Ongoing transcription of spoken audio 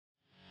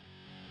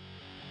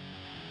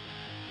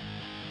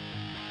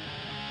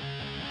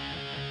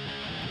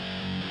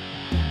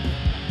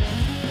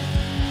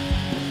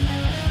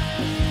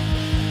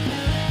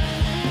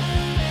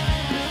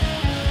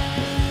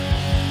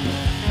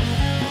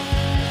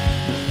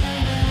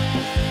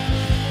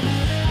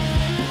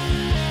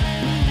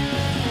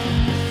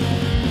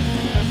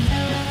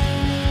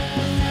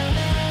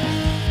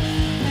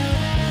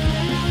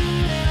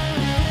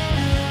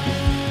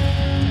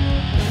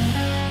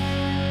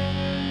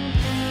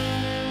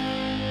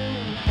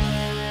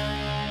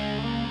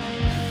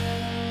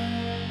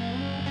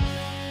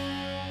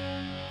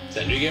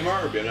Salut les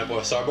gamers, bienvenue à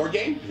Professeur Board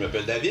Game, je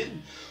m'appelle David.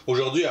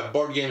 Aujourd'hui à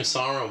Board Game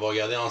Summer, on va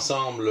regarder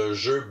ensemble le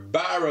jeu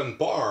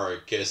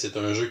Bärenpark. C'est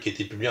un jeu qui a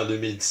été publié en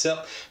 2017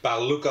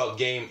 par Lookout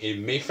Game et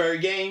Mayfair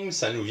Games.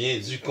 Ça nous vient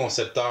du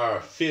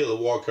concepteur Phil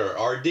Walker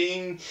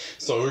Harding.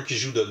 C'est un jeu qui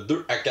joue de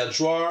 2 à 4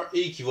 joueurs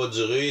et qui va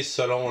durer,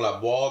 selon la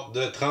boîte,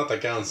 de 30 à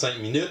 45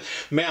 minutes.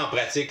 Mais en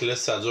pratique, là,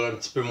 ça dure un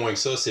petit peu moins que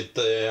ça. C'est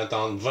peut-être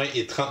entre 20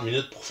 et 30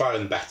 minutes pour faire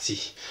une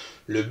partie.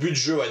 Le but du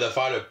jeu va être de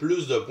faire le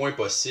plus de points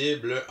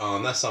possible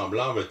en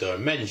assemblant votre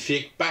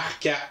magnifique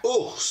parc à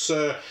ours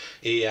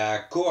et à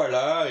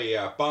koala et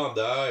à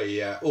panda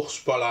et à ours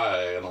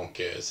polaire.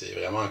 Donc c'est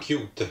vraiment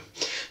cute.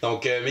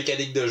 Donc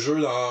mécanique de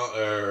jeu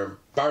dans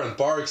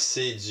Bärenpark,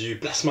 c'est du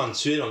placement de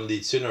tuiles. On a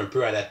des tuiles un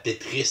peu à la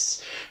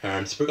Tetris,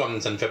 un petit peu comme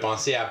ça nous fait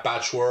penser à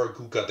Patchwork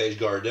ou Cottage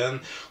Garden.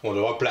 On va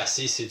devoir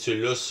placer ces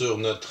tuiles-là sur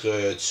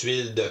notre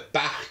tuile de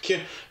parc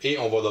et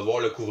on va devoir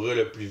le couvrir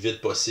le plus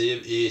vite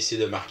possible et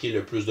essayer de marquer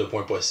le plus de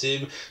points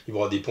possible. Il va y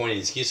avoir des points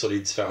indiqués sur les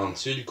différentes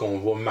tuiles qu'on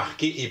va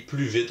marquer et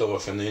plus vite on va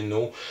finir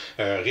nos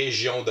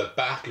régions de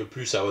parc, le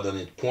plus ça va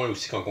donner de points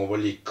aussi quand on va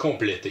les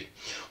compléter.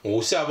 On va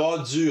aussi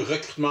avoir du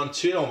recrutement de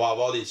tuiles. On va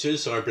avoir des tuiles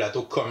sur un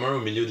plateau commun au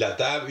milieu de la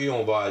table et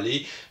on va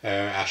aller,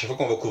 à chaque fois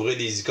qu'on va couvrir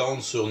des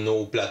icônes sur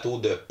nos plateaux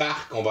de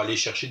parc, on va aller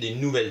chercher des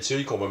nouvelles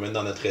tuiles qu'on va mettre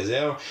dans notre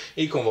réserve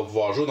et qu'on va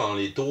pouvoir jouer dans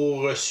les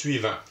tours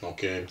suivants.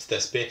 Donc un petit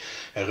aspect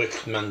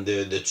recrutement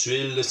de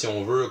tuiles, là, si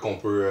on veut, qu'on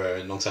peut.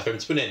 Donc ça fait un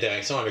petit peu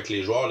d'interaction avec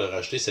les joueurs de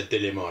rajouter cet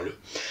élément-là.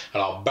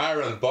 Alors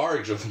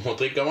Bärenpark, je vais vous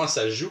montrer comment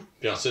ça se joue,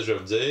 puis ensuite je vais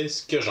vous dire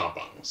ce que j'en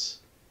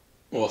pense.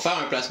 On va faire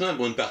un placement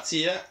pour une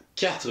partie à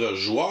 4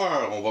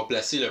 joueurs. On va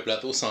placer le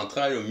plateau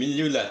central au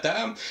milieu de la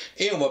table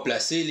et on va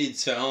placer les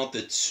différentes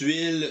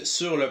tuiles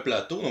sur le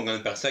plateau. Donc dans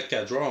une partie à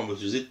 4 joueurs, on va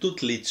utiliser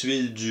toutes les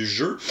tuiles du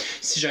jeu.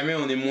 Si jamais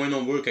on est moins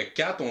nombreux que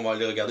 4, on va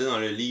aller regarder dans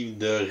le livre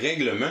de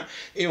règlements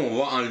et on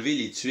va enlever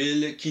les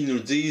tuiles qui nous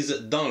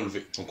disent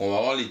d'enlever. Donc on va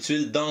avoir les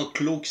tuiles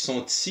d'enclos qui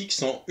sont ici, qui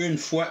sont une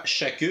fois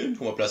chacune,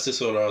 qu'on va placer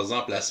sur leurs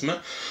emplacements.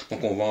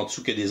 Donc on va en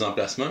dessous que des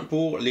emplacements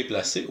pour les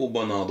placer au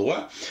bon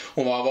endroit.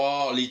 On va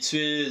avoir les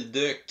tuiles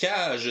de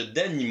cage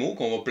d'animaux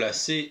qu'on va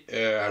placer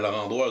à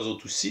leur endroit eux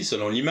autres aussi,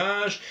 selon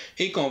l'image,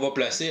 et qu'on va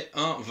placer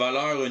en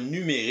valeur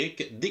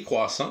numérique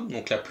décroissante.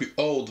 Donc la plus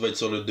haute va être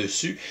sur le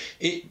dessus,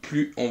 et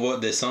plus on va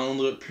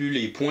descendre, plus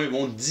les points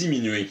vont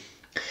diminuer.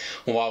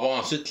 On va avoir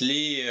ensuite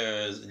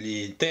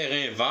les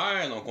terrains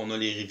verts, donc on a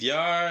les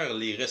rivières,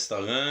 les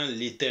restaurants,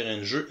 les terrains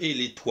de jeu et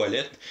les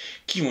toilettes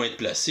qui vont être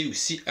placés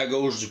aussi à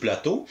gauche du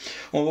plateau.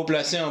 On va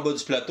placer en bas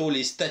du plateau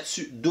les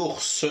statues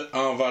d'ours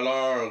en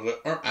valeur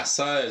 1 à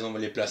 16, on va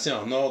les placer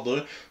en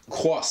ordre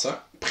croissant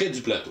près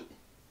du plateau.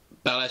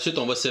 Par la suite,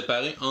 on va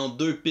séparer en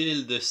 2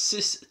 piles de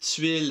 6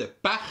 tuiles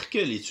parc,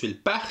 les tuiles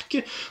parc,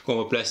 qu'on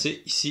va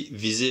placer ici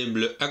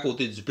visibles à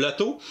côté du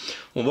plateau.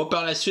 On va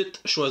par la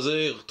suite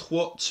choisir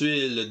 3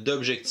 tuiles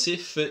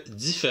d'objectifs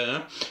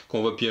différents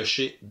qu'on va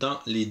piocher dans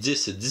les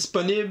 10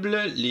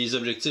 disponibles. Les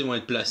objectifs vont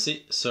être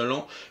placés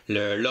selon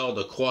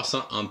l'ordre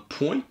croissant en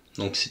points.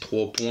 Donc c'est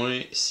 3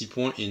 points, 6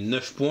 points et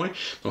 9 points.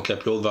 Donc la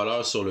plus haute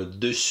valeur sur le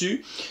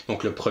dessus.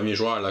 Donc le premier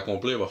joueur à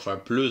l'accomplir va faire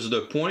plus de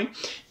points.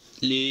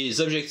 Les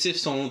objectifs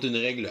sont une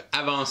règle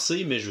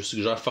avancée, mais je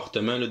suggère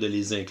fortement de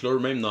les inclure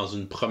même dans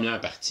une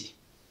première partie.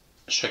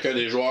 Chacun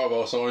des joueurs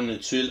va recevoir une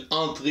tuile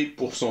entrée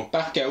pour son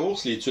parc à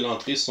ours. Les tuiles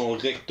entrées sont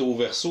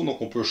recto-verso, donc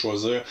on peut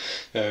choisir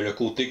le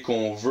côté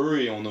qu'on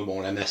veut et on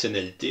a la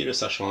nationalité, là,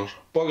 ça change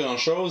pas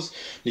grand-chose.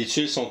 Les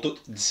tuiles sont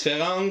toutes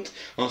différentes.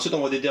 Ensuite,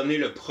 on va déterminer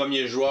le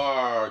premier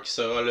joueur qui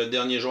sera le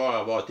dernier joueur à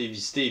avoir été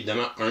visité,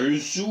 évidemment un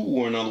zoo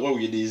ou un endroit où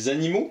il y a des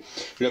animaux.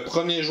 Le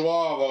premier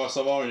joueur va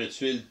recevoir une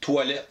tuile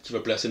toilette qu'il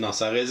va placer dans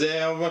sa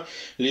réserve.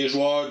 Les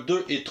joueurs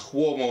 2 et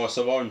 3 vont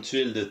recevoir une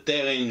tuile de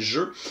terrain de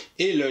jeu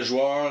et le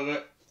joueur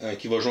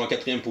qui va jouer en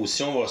 4e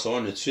position va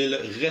recevoir une tuile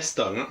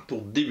restaurant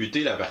pour débuter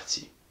la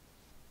partie.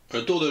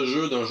 Un tour de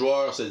jeu d'un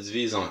joueur se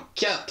divise en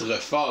 4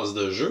 phases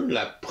de jeu.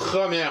 La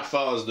première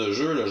phase de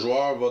jeu, le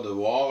joueur va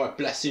devoir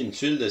placer une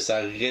tuile de sa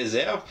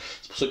réserve.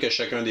 C'est pour ça que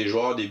chacun des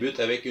joueurs débute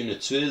avec une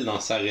tuile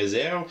dans sa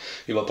réserve.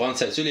 Il va prendre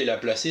sa tuile et la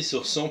placer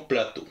sur son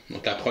plateau.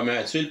 Donc la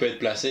première tuile peut être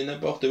placée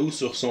n'importe où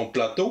sur son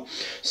plateau,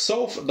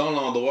 sauf dans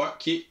l'endroit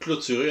qui est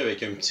clôturé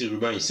avec un petit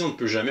ruban. Ici, on ne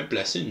peut jamais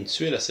placer une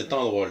tuile à cet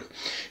endroit-là.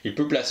 Il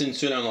peut placer une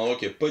tuile à un endroit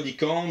qui n'a pas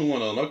d'icône ou à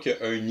un endroit qui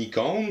a une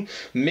icône,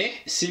 mais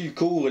s'il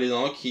couvre les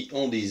endroits qui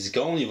ont des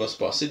icônes, il va se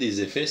passer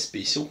des effets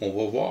spéciaux qu'on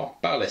va voir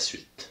par la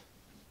suite.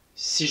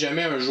 Si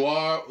jamais un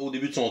joueur, au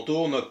début de son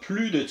tour, n'a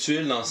plus de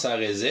tuiles dans sa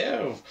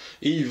réserve,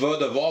 il va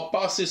devoir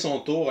passer son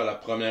tour à la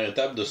première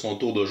étape de son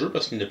tour de jeu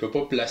parce qu'il ne peut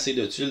pas placer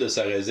de tuiles de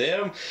sa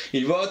réserve.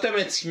 Il va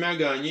automatiquement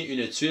gagner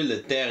une tuile de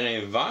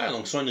terrain vert,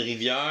 donc soit une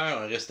rivière,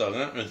 un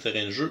restaurant, un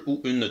terrain de jeu ou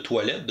une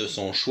toilette de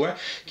son choix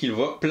qu'il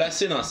va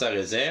placer dans sa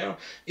réserve.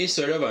 Et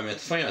cela va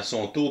mettre fin à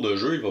son tour de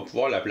jeu. Il va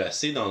pouvoir la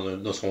placer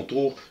dans son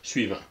tour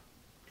suivant.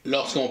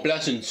 Lorsqu'on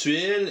place une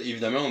tuile,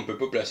 évidemment, on ne peut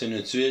pas placer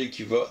une tuile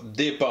qui va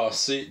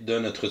dépasser de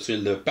notre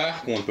tuile de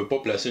parc, ou on ne peut pas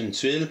placer une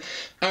tuile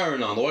à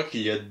un endroit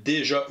qu'il y a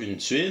déjà une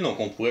tuile. Donc,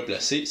 on pourrait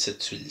placer cette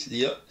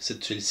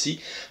tuile-ci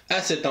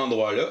à cet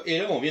endroit-là. Et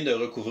là, on vient de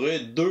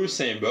recouvrir deux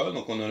symboles.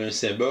 Donc, on a le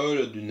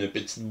symbole d'une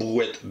petite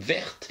brouette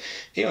verte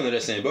et on a le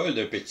symbole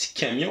d'un petit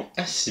camion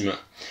à ciment.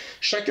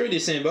 Chacun des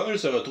symboles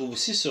se retrouve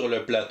aussi sur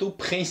le plateau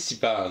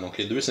principal. Donc,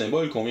 les deux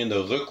symboles qu'on vient de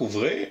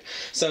recouvrir.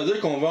 Ça veut dire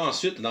qu'on va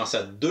ensuite, dans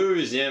sa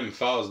deuxième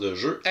phase de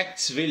jeu,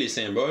 activer les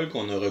symboles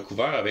qu'on a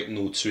recouverts avec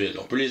nos tuiles.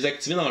 On peut les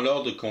activer dans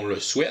l'ordre qu'on le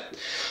souhaite.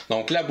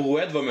 Donc, la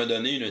brouette va me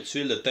donner une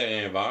tuile de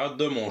terrain vert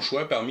de mon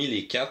choix parmi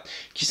les 4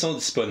 qui sont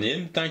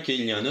disponibles tant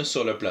qu'il y en a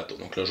sur le plateau.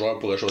 Donc, le joueur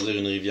pourrait choisir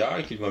une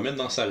rivière qu'il va mettre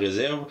dans sa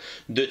réserve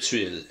de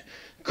tuiles.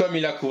 Comme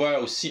il a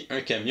couvert aussi un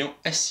camion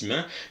à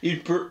ciment, il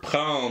peut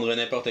prendre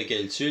n'importe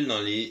quelle tuile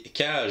dans les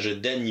cages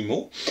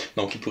d'animaux.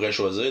 Donc, il pourrait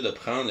choisir de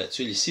prendre la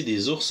tuile ici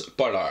des ours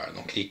polaires.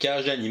 Donc, les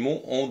cages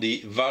d'animaux ont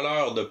des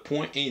valeurs de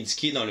points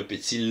indiquées dans le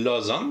petit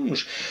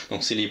losange.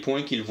 Donc, c'est les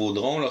points qu'ils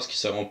vaudront lorsqu'ils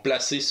seront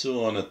placés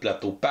sur notre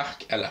plateau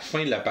parc à la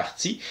fin de la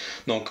partie.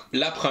 Donc,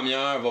 la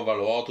première va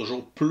valoir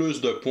toujours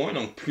plus de points.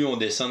 Donc, plus on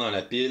descend dans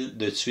la pile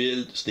de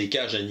tuiles des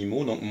cages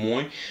d'animaux, donc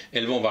moins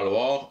elles vont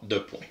valoir de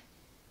points.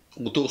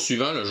 Au tour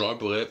suivant, le joueur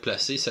pourrait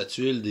placer sa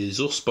tuile des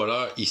ours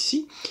polaires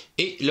ici.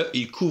 Et là,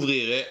 il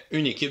couvrirait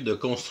une équipe de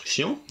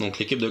construction. Donc,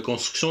 l'équipe de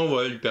construction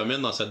va lui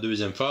permettre, dans sa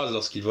deuxième phase,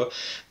 lorsqu'il va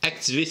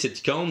activer cette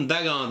icône,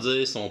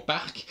 d'agrandir son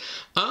parc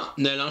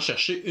en allant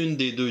chercher une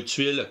des deux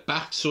tuiles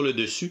parc sur le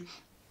dessus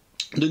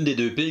d'une des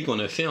deux piles qu'on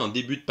a fait en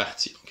début de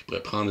partie. Donc, il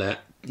pourrait prendre la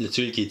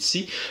tuile qui est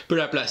ici, peut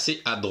la placer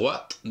à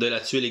droite de la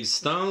tuile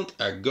existante,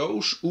 à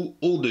gauche ou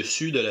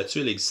au-dessus de la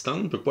tuile existante.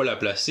 Il ne peut pas la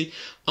placer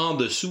en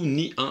dessous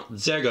ni en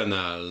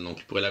diagonale. Donc,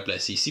 il pourrait la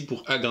placer ici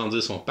pour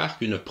agrandir son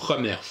parc une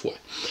première fois.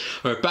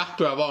 Un parc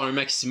peut avoir un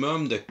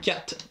maximum de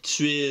 4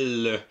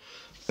 tuiles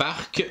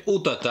parc au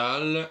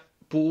total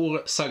pour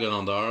sa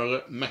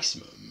grandeur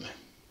maximum.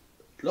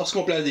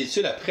 Lorsqu'on place des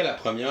tuiles après la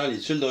première, les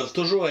tuiles doivent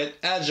toujours être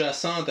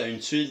adjacentes à une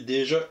tuile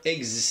déjà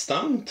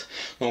existante.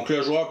 Donc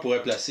le joueur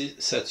pourrait placer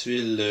sa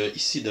tuile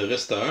ici de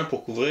restaurant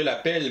pour couvrir la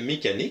pelle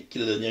mécanique, qui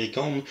est la dernière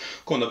icône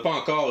qu'on n'a pas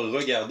encore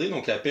regardée.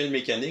 Donc la pelle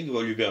mécanique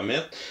va lui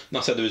permettre,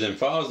 dans sa deuxième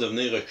phase, de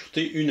venir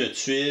recruter une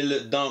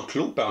tuile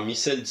d'enclos parmi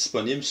celles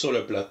disponibles sur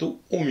le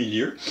plateau au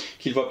milieu,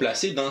 qu'il va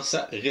placer dans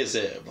sa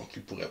réserve. Donc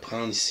il pourrait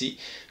prendre ici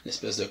une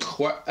espèce de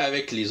croix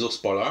avec les ours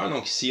polaires.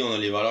 Donc ici on a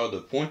les valeurs de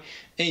points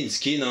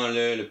indiqué dans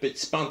le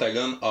petit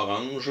pentagone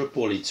orange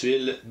pour les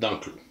tuiles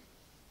d'enclos.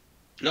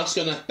 Lorsque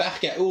notre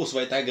parc à ours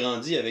va être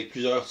agrandi avec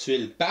plusieurs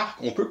tuiles parc,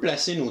 on peut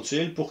placer nos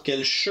tuiles pour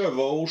qu'elles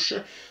chevauchent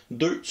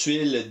deux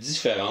tuiles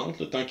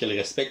différentes, tant qu'elles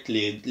respectent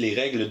les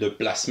règles de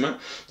placement.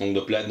 Donc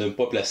de ne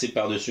pas placer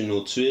par-dessus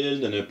nos tuiles,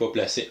 de ne pas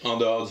placer en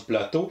dehors du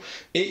plateau,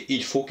 et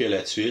il faut que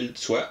la tuile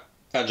soit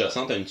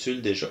adjacente à une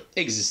tuile déjà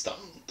existante.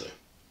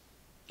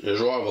 Le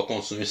joueur va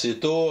continuer ses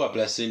tours à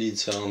placer les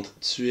différentes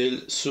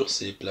tuiles sur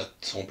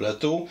son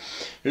plateau.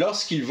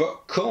 Lorsqu'il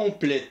va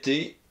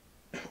compléter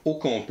au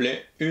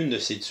complet une de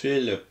ses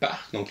tuiles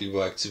parc, donc il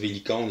va activer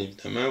l'icône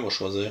évidemment, il va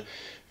choisir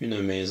une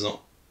maison,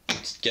 une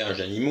petite cage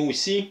d'animaux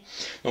ici.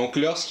 Donc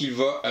lorsqu'il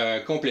va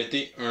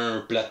compléter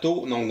un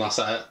plateau, donc dans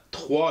sa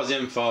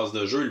troisième phase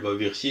de jeu, il va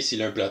vérifier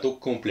s'il a un plateau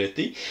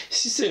complété.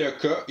 Si c'est le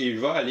cas, il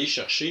va aller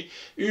chercher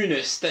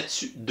une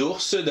statue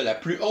d'ours de la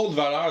plus haute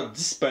valeur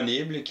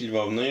disponible qu'il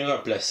va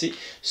venir placer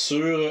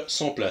sur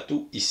son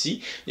plateau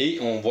ici. Et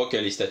on voit que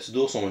les statues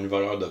d'ours ont une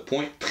valeur de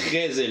points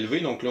très élevée.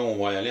 Donc là,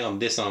 on va y aller en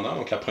descendant.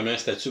 Donc la première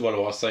statue va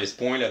avoir 16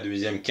 points, la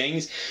deuxième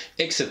 15,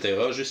 etc.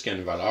 jusqu'à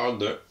une valeur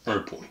de 1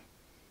 point.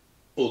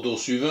 Au tour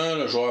suivant,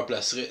 le joueur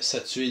placerait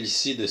sa tuile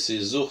ici de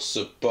ses ours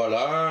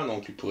polaires.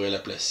 Donc il pourrait la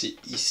placer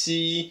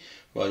ici.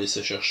 Il va aller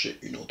se chercher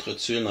une autre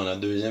tuile dans la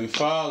deuxième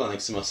phase en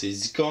activant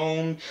ses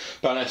icônes.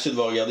 Par la suite, il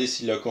va regarder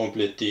s'il a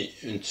complété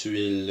une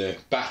tuile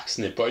parc.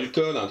 Ce n'est pas le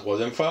cas dans la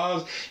troisième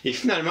phase. Et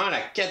finalement, à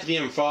la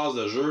quatrième phase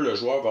de jeu, le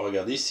joueur va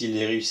regarder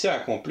s'il a réussi à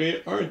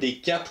accomplir un des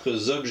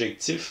 4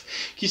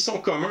 objectifs qui sont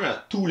communs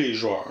à tous les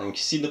joueurs. Donc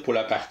ici, pour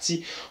la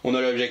partie, on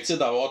a l'objectif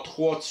d'avoir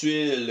 3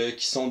 tuiles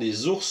qui sont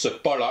des ours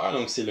polaires.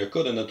 Donc c'est le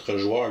cas de notre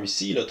joueur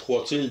ici. Il a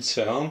 3 tuiles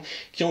différentes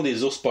qui ont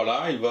des ours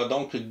polaires. Il va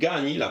donc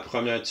gagner la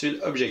première tuile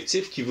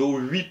objectif qui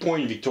vaut 8 points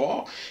de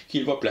victoire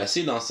qu'il va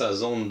placer dans sa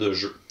zone de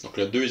jeu. Donc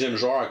le deuxième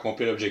joueur à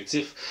accomplir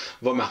l'objectif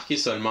va marquer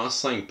seulement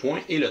 5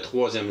 points et le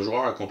troisième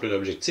joueur à accomplir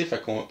l'objectif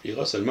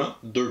accomplira seulement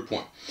 2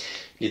 points.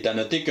 Il est à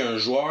noter qu'un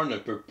joueur ne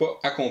peut pas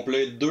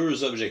accomplir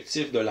 2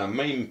 objectifs de la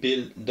même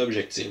pile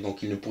d'objectifs.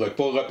 Donc il ne pourrait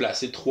pas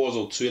replacer 3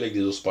 autres tuiles avec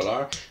des ours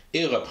polaires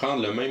et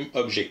reprendre le même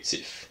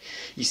objectif.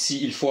 Ici,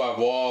 il faut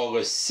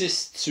avoir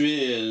 6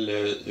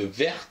 tuiles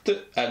vertes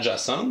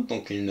adjacentes,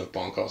 donc il n'a pas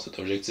encore cet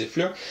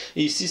objectif-là.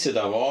 Et ici, c'est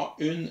d'avoir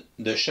une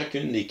de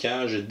chacune des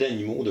cages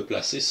d'animaux de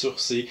placer sur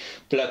ces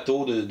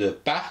plateaux de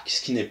parc,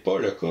 ce qui n'est pas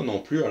le cas non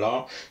plus.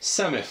 Alors,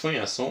 ça met fin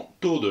à son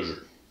tour de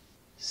jeu.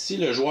 Si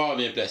le joueur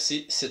vient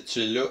placer cette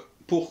tuile-là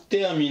pour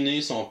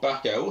terminer son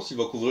parc à ours, il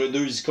va couvrir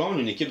 2 icônes,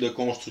 une équipe de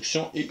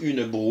construction et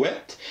une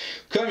brouette.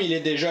 Comme il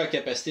est déjà à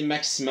capacité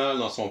maximale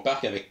dans son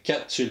parc avec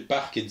 4 tuiles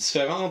parc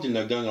différentes, il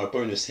ne gagnera pas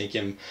une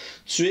 5e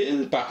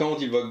tuile. Par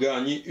contre, il va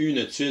gagner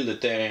une tuile de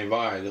terrain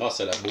vert grâce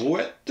à la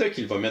brouette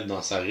qu'il va mettre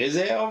dans sa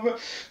réserve.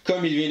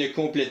 Comme il vient de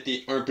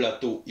compléter un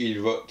plateau,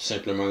 il va tout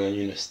simplement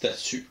gagner une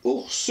statue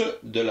ours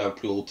de la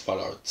plus haute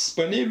valeur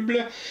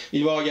disponible.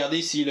 Il va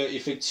regarder s'il a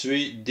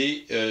effectué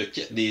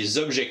des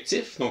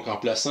objectifs, donc en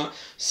plaçant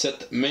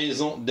cette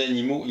maison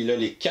d'animaux, il a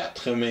les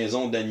 4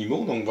 maisons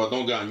d'animaux, donc va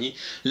donc gagner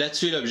la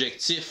tuile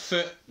objectif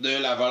de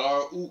la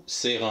valeur où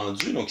c'est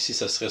rendu, donc ici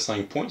ça serait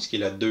 5 points, ce qui est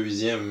la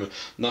 2e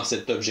dans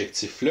cet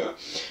objectif-là.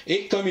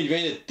 Et comme il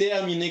vient de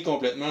terminer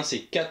complètement ces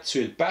 4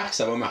 tuiles parc,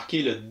 ça va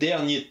marquer le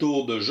dernier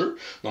tour de jeu,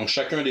 donc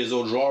chacun des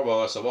autres joueurs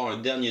va recevoir un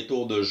dernier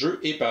tour de jeu,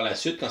 et par la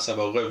suite, quand ça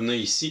va revenir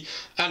ici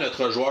à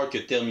notre joueur qui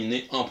a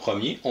terminé en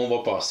premier, on va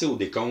passer au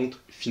décompte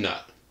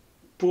final.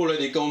 Pour le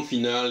décompte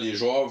final, les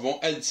joueurs vont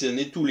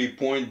additionner tous les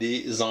points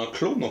des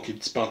enclos, donc les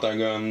petits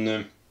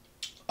pentagones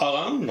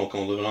orange, donc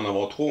on devrait en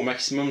avoir 3 au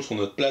maximum sur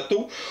notre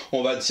plateau.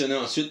 On va additionner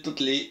ensuite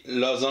toutes les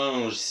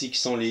losanges ici qui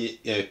sont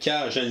les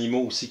cages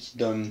animaux aussi qui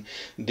donnent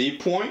des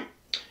points.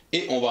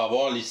 Et on va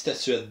avoir les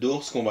statuettes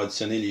d'ours qu'on va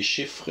additionner les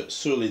chiffres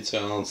sur les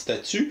différentes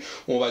statues.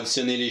 On va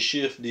additionner les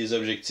chiffres des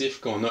objectifs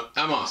qu'on a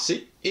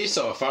amassés. Et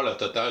ça va faire le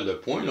total de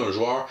points. Le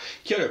joueur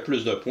qui a le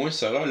plus de points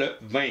sera le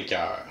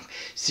vainqueur.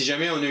 Si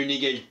jamais on a une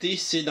égalité,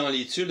 c'est dans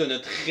les tuiles de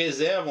notre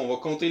réserve. On va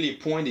compter les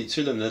points des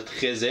tuiles de notre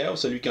réserve.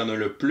 Celui qui en a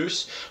le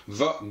plus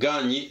va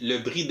gagner le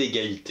bris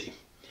d'égalité.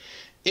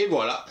 Et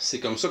voilà,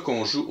 c'est comme ça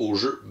qu'on joue au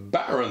jeu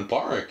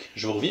Bärenpark.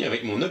 Je vous reviens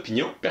avec mon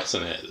opinion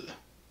personnelle.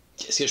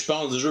 Qu'est-ce que je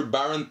pense du jeu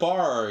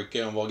Bärenpark?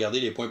 On va regarder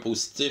les points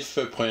positifs.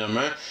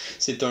 Premièrement,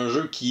 c'est un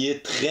jeu qui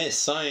est très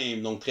simple,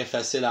 donc très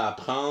facile à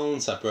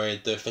apprendre. Ça peut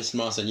être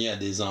facilement enseigné à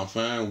des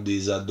enfants ou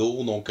des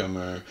ados, donc comme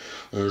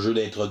un jeu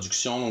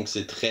d'introduction. Donc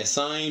c'est très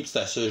simple,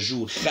 ça se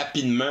joue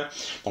rapidement.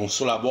 Donc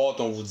sur la boîte,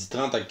 on vous dit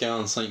 30 à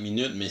 45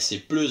 minutes, mais c'est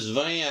plus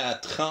 20 à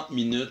 30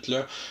 minutes.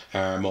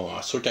 Là. Bon,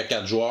 sûr qu'à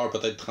 4 joueurs,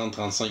 peut-être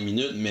 30-35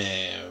 minutes,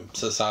 mais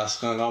ça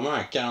se rend vraiment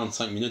à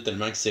 45 minutes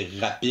tellement que c'est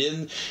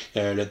rapide.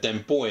 Le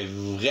tempo est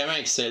vraiment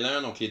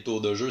excellent, donc les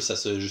tours de jeu,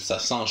 ça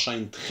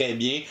s'enchaîne très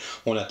bien.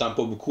 On n'attend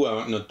pas beaucoup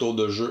avant que notre tour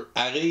de jeu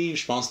arrive.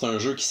 Je pense que c'est un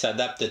jeu qui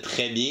s'adapte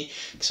très bien,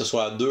 que ce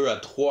soit à 2, à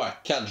 3, à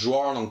 4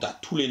 joueurs, donc à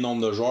tous les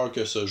nombres de joueurs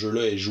que ce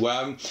jeu-là est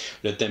jouable.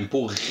 Le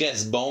tempo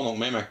reste bon, donc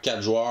même à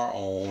 4 joueurs,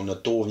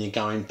 notre tour vient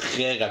quand même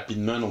très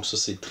rapidement, donc ça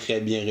c'est très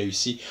bien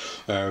réussi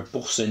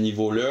pour ce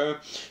niveau-là.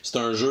 C'est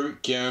un jeu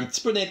qui a un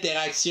petit peu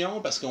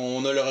d'interaction parce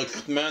qu'on a le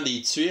recrutement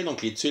des tuiles,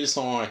 donc les tuiles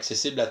sont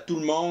accessibles à tout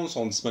le monde,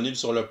 sont disponibles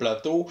sur le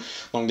plateau,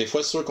 donc des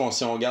fois c'est sûr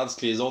si on regarde ce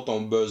que les autres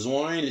ont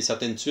besoin,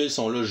 certaines tuiles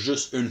sont là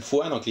juste une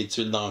fois, donc les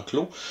tuiles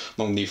d'enclos.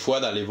 Donc des fois,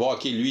 d'aller voir,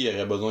 ok, lui, il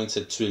aurait besoin de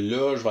cette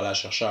tuile-là, je vais la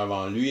chercher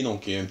avant lui.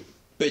 Donc il y a un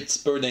petit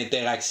peu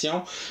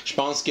d'interaction. Je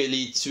pense que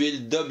les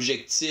tuiles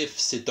d'objectifs,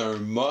 c'est un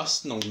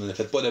must. Donc ne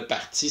faites pas de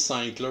partie sans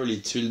inclure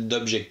les tuiles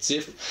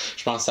d'objectifs.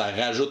 Je pense que ça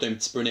rajoute un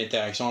petit peu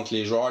d'interaction entre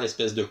les joueurs,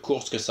 l'espèce de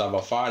course que ça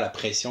va faire, la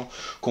pression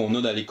qu'on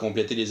a d'aller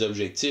compléter les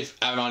objectifs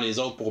avant les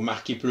autres pour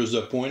marquer plus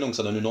de points. Donc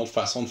ça donne une autre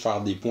façon de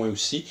faire des points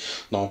aussi.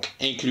 Donc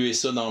incluez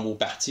ça dans vos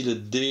parties. Là,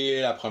 dès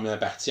la première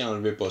partie,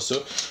 enlevez pas ça.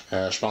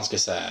 Je pense que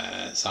ça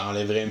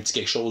enlèverait un petit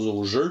quelque chose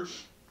au jeu.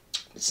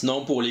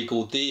 Sinon, pour les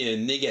côtés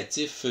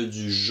négatifs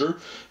du jeu,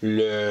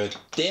 le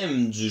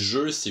thème du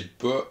jeu, c'est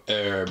pas...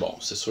 bon,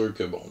 c'est sûr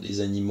que, bon, des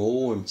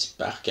animaux, un petit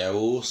parc à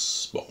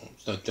ours, bon,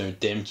 c'est un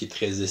thème qui est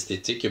très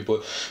esthétique. Il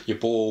n'y a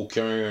pas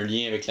aucun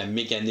lien avec la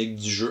mécanique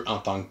du jeu en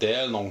tant que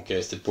tel, donc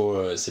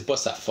c'est pas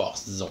sa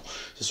force, disons.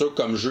 C'est sûr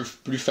que comme jeu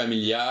plus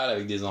familial,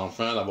 avec des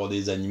enfants, d'avoir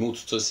des animaux,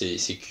 tout ça,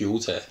 c'est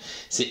cute,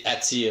 c'est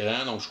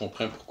attirant, donc je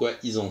comprends pourquoi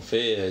ils ont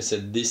fait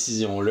cette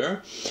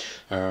décision-là.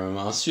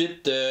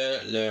 Ensuite,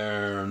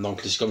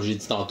 donc comme j'ai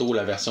dit tantôt,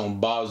 la version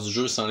base du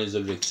jeu sans les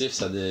objectifs,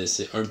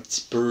 c'est un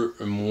petit peu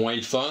moins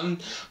le fun.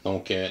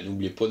 Donc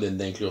n'oubliez pas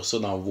d'inclure ça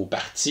dans vos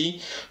parties.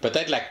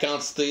 Peut-être la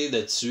quantité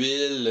de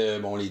tuiles,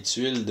 bon les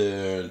tuiles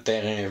de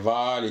terrain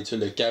vert, les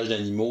tuiles de cage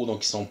d'animaux,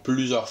 donc qui sont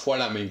plusieurs fois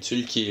la même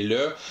tuile qui est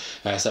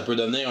là. Ça peut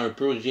devenir un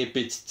peu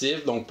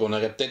répétitif. Donc on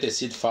aurait peut-être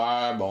essayé de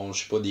faire, bon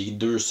je sais pas, des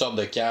 2 sortes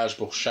de cages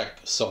pour chaque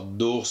sorte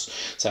d'ours.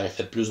 Ça aurait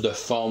fait plus de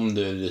formes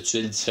de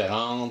tuiles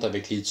différentes.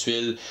 Avec les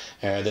tuiles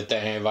de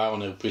terrain vert,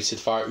 on aurait pu essayer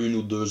de faire une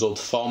ou 2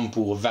 autres formes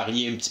pour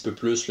varier un petit peu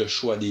plus le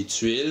choix des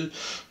tuiles.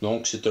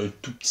 Donc c'est un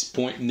tout petit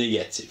point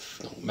négatif.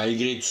 Donc,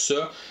 malgré tout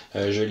ça,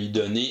 je lui ai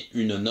donné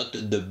une note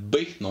de B.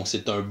 Donc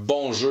c'est un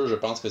bon jeu, je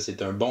pense que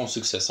c'est un bon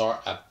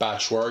successeur à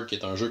Patchwork, qui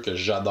est un jeu que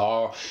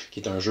j'adore,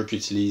 qui est un jeu qui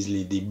utilise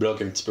des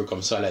blocs un petit peu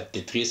comme ça à la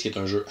Tetris, qui est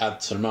un jeu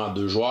seulement à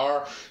 2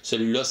 joueurs.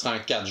 Celui-là sera en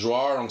 4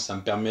 joueurs, donc ça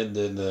me permet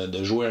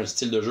de jouer un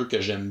style de jeu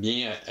que j'aime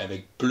bien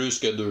avec plus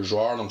que 2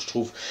 joueurs. Donc je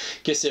trouve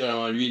que c'est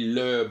vraiment lui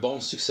le bon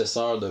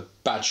successeur de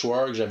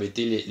patchwork. J'avais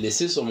été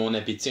laissé sur mon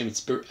appétit un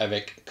petit peu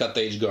avec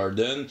Cottage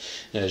Garden.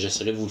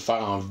 J'essaierai de vous le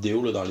faire en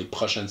vidéo là, dans les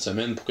prochaines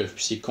semaines pour que vous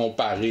puissiez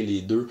comparer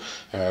les deux,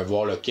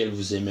 voir lequel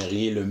vous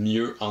aimeriez le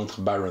mieux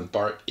entre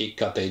Bärenpark et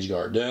Cottage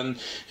Garden.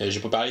 J'ai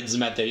pas parlé du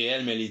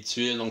matériel, mais les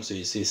tuiles, donc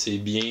c'est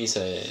bien,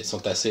 elles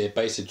sont assez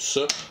épaisses et tout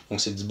ça.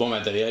 Donc c'est du bon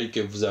matériel que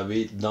vous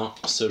avez dans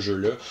ce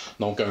jeu-là.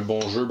 Donc un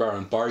bon jeu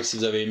Bärenpark. Si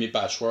vous avez aimé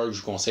Patchwork, je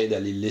vous conseille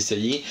d'aller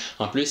l'essayer.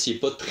 En plus, il n'est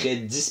pas très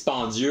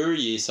dispendieux,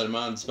 il est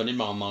seulement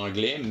disponible en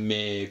anglais,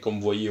 mais comme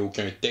vous voyez,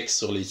 aucun texte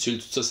sur les tuiles,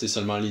 tout ça c'est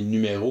seulement les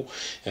numéros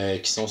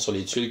qui sont sur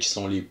les tuiles, qui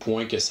sont les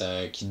points que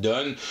ça qui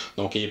donne.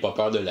 Donc n'ayez pas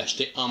peur de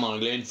l'acheter en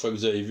anglais. Une fois que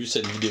vous avez vu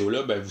cette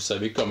vidéo-là, ben, vous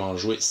savez comment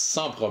jouer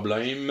sans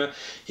problème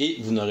et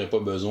vous n'aurez pas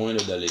besoin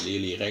d'aller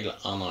lire les règles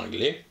en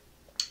anglais.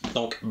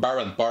 Donc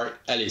Bärenpark,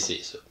 allez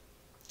essayer ça.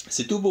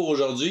 C'est tout pour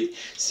aujourd'hui.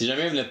 Si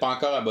jamais vous n'êtes pas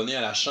encore abonné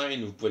à la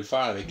chaîne, vous pouvez le faire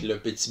avec le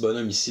petit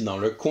bonhomme ici dans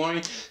le coin.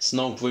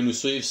 Sinon, vous pouvez nous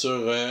suivre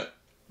sur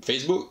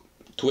Facebook,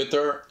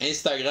 Twitter,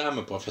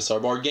 Instagram,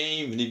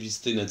 professeurboardgame. Venez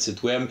visiter notre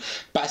site web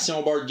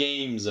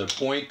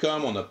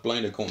passionboardgames.com. On a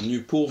plein de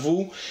contenu pour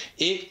vous.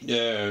 Et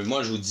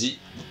moi, je vous dis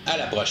à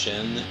la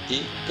prochaine et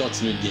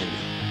continuez de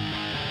gamer.